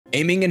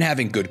Aiming and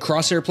having good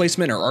crosshair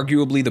placement are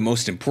arguably the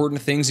most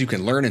important things you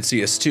can learn in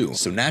CS2,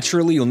 so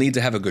naturally you'll need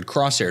to have a good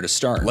crosshair to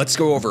start. Let's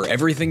go over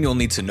everything you'll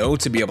need to know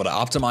to be able to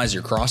optimize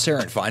your crosshair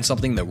and find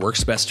something that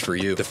works best for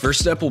you. The first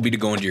step will be to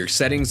go into your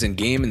settings in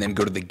game and then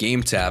go to the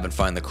game tab and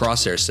find the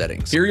crosshair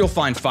settings. Here you'll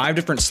find 5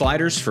 different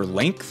sliders for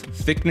length,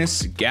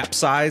 thickness, gap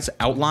size,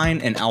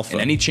 outline, and alpha.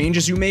 And any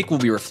changes you make will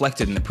be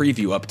reflected in the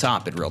preview up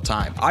top in real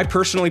time. I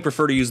personally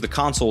prefer to use the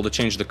console to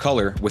change the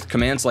color, with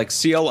commands like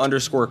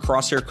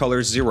CL_crosshair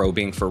color 0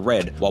 being for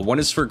red, while 1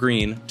 is for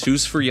green, 2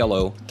 is for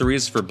yellow, 3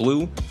 is for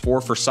blue, 4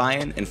 for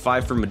cyan, and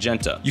 5 for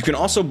magenta. You can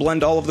also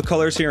blend all of the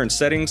colors here in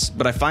settings,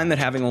 but I find that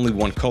having only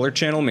one color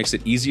channel makes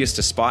it easiest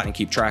to spot and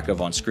keep track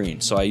of on screen,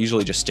 so I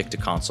usually just stick to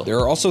console. There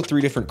are also 3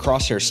 different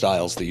crosshair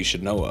styles that you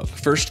should know of.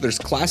 First, there's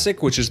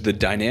Classic, which is the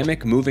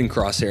dynamic moving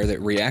crosshair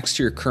that reacts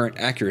to your current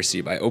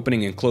accuracy by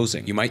opening and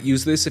closing. You might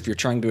use this if you're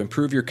trying to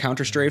improve your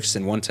counter strafes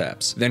and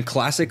one-taps. Then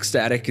Classic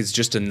Static is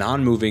just a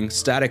non-moving,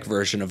 static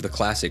version of the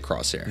Classic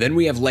crosshair. Then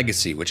we have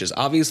Legacy, which is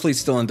obviously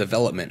still in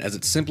development, as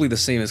it's simply the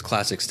same as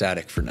Classic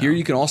Static for now. Here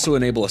you can also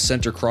enable a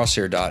center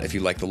crosshair dot if you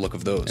like the look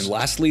of those. And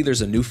lastly,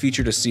 there's a new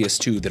feature to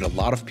CS2 that a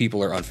lot of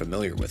people are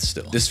unfamiliar with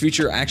still. This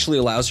feature actually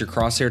allows your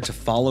crosshair to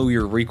follow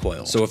your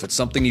recoil, so if it's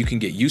something you can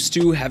get used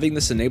to, having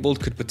this enabled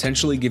could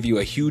potentially give you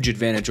a huge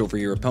advantage over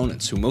your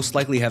opponents, who most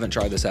likely haven't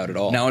tried this out at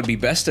all. Now it'd be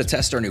best to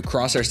test our new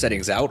crosshair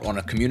settings out on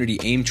a community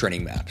aim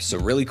training map, so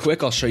really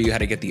quick I'll show you how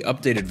to get the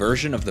updated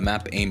version of the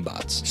map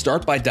Aimbotz.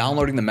 Start by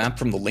downloading the map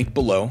from the link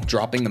below,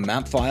 dropping the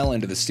map file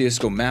into the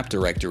CSGO map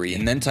directory,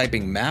 and then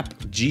typing map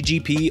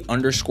ggp_aimbotz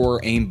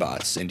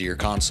into your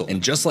console.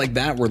 And just like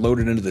that, we're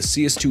loaded into the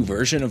CS2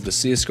 version of the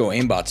CSGO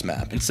Aimbotz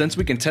map. And since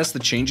we can test the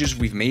changes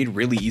we've made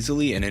really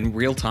easily and in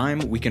real time,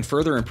 we can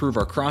further improve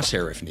our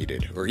crosshair if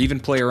needed, or even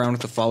play around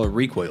with the follow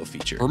recoil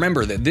feature.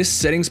 Remember that this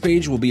settings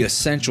page will be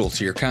essential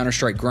to your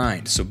Counter-Strike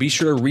grind, so be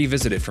sure to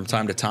revisit it from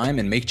time to time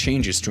and make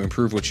changes to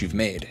improve what you've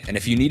made. And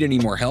if you need any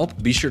more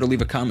help, be sure to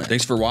leave a comment.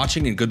 Thanks for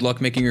watching and good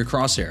luck making your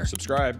crosshair. Subscribe.